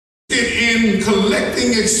in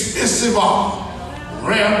collecting expensive art,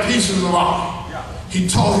 rare pieces of art. He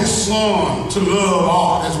taught his son to love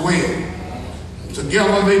art as well.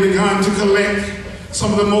 Together they began to collect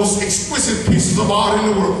some of the most exquisite pieces of art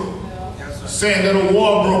in the world. Said that a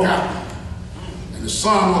war broke out, and the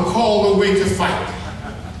son was called away to fight.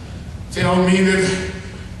 Tell me that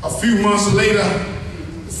a few months later,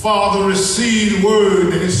 the father received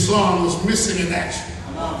word that his son was missing in action.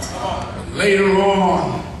 Later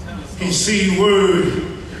on, he received word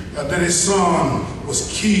that his son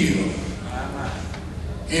was killed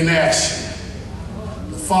in action.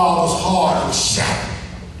 The father's heart was shattered.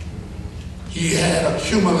 He had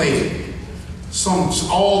accumulated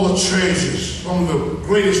all the treasures, some of the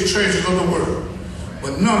greatest treasures of the world,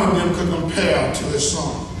 but none of them could compare to his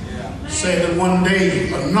son. Said that one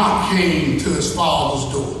day a knock came to his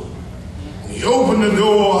father's door. He opened the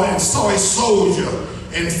door and saw a soldier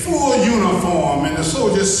in full uniform, and the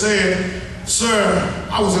soldier said, "Sir,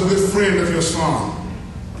 I was a good friend of your son,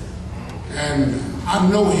 and I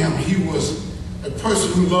know him. He was a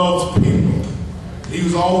person who loves people. He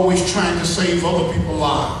was always trying to save other people's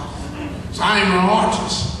lives. So I am an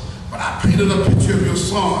artist, but I painted a picture of your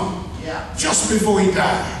son just before he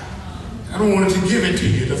died. I don't want to give it to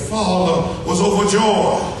you." The father was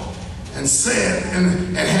overjoyed and said,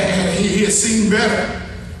 and he had seen better,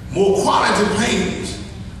 more quality paintings,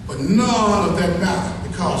 but none of that mattered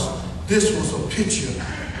because this was a picture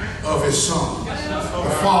of his son.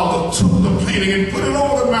 The father took the painting and put it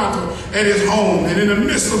over the mantle at his home, and in the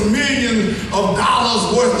midst of millions of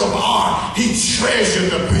dollars worth of art, he treasured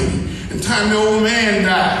the painting. In time the old man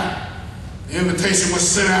died, the invitation was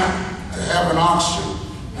sent out to have an auction,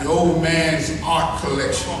 the old man's art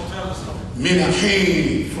collection. Many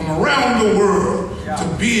came from around the world to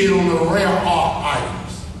bid on the rare art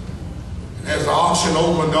items. And as the auction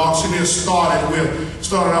opened, the auctioneer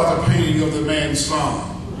started out the painting of the man's son.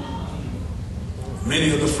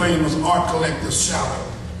 Many of the famous art collectors shouted,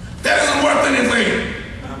 "That isn't worth anything.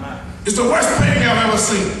 It's the worst painting I've ever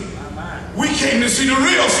seen. We came to see the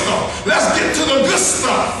real stuff. Let's get to the good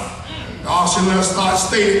stuff." The auctioneer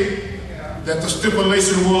stated that the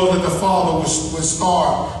stipulation was that the father would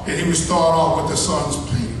start off with the son's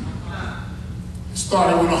painting. It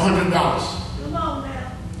started with $100.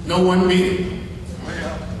 No one bid it.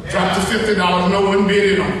 Dropped to $50, no one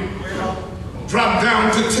bid it on. Dropped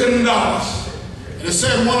down to $10. And it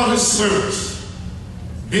said one of his servants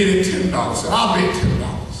bid it $10. Said, "I'll bid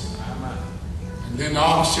 $10. And then the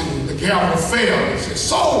auction, the gavel fell. He said,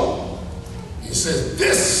 "Sold." He says,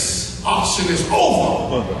 "This auction is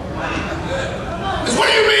over." That's what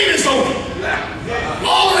do you mean it's over?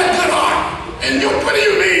 All that good art. And what do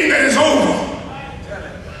you mean that it's over?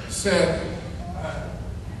 Said,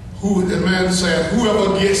 the man said,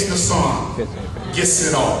 "Whoever gets the son gets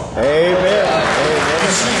it all." Amen.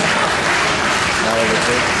 You see,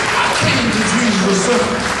 I came to Jesus a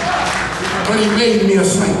sinner, but he made me a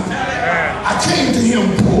saint. I came to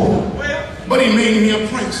him poor, but he made me a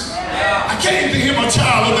prince. I came to him a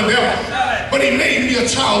child of the devil, but he made me a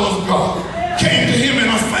child of God. Came to him in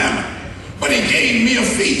a famine, but he gave me a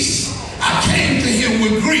feast. I came to him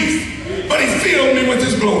with grief, but he filled me with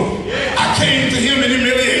his glory. I came to him in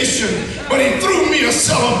humiliation, but he threw me a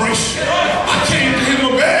celebration. I came to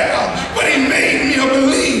him a beggar, but he made me a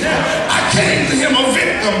believer. I came to him a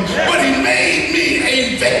victim, but he made me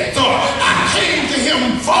a victor. I came to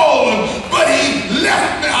him fallen, but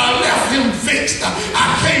I left him fixed. I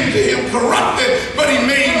came to him corrupted, but he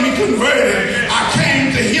made me converted. I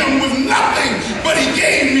came to him with nothing, but he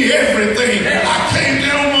gave me everything. I came to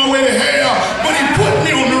him on my way to hell, but he put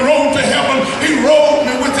me on the road to heaven. He robed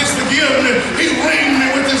me with his forgiveness. He ringed me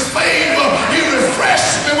with his favor. He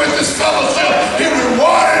refreshed me with his fellowship. He rewarded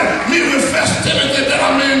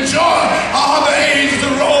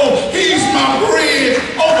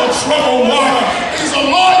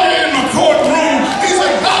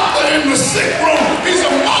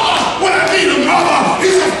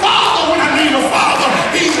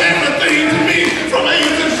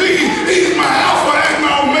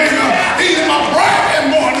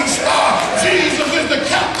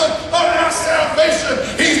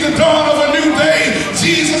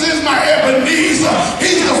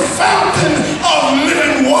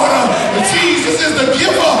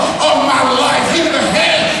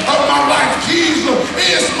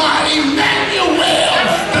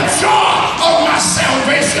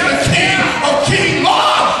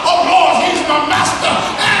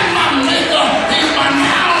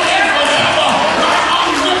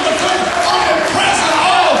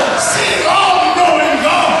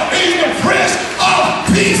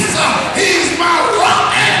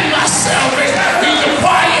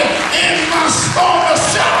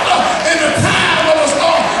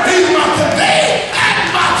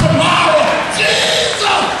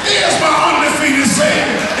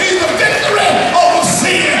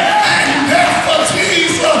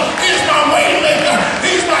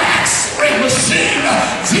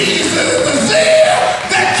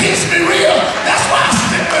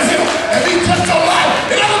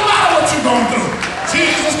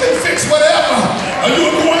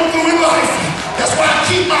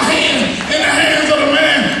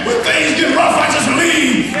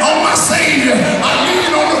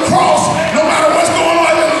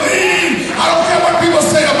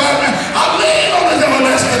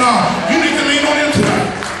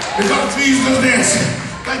Jesus dancing.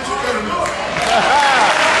 Thank you very much.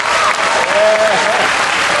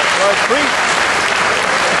 Well, preach.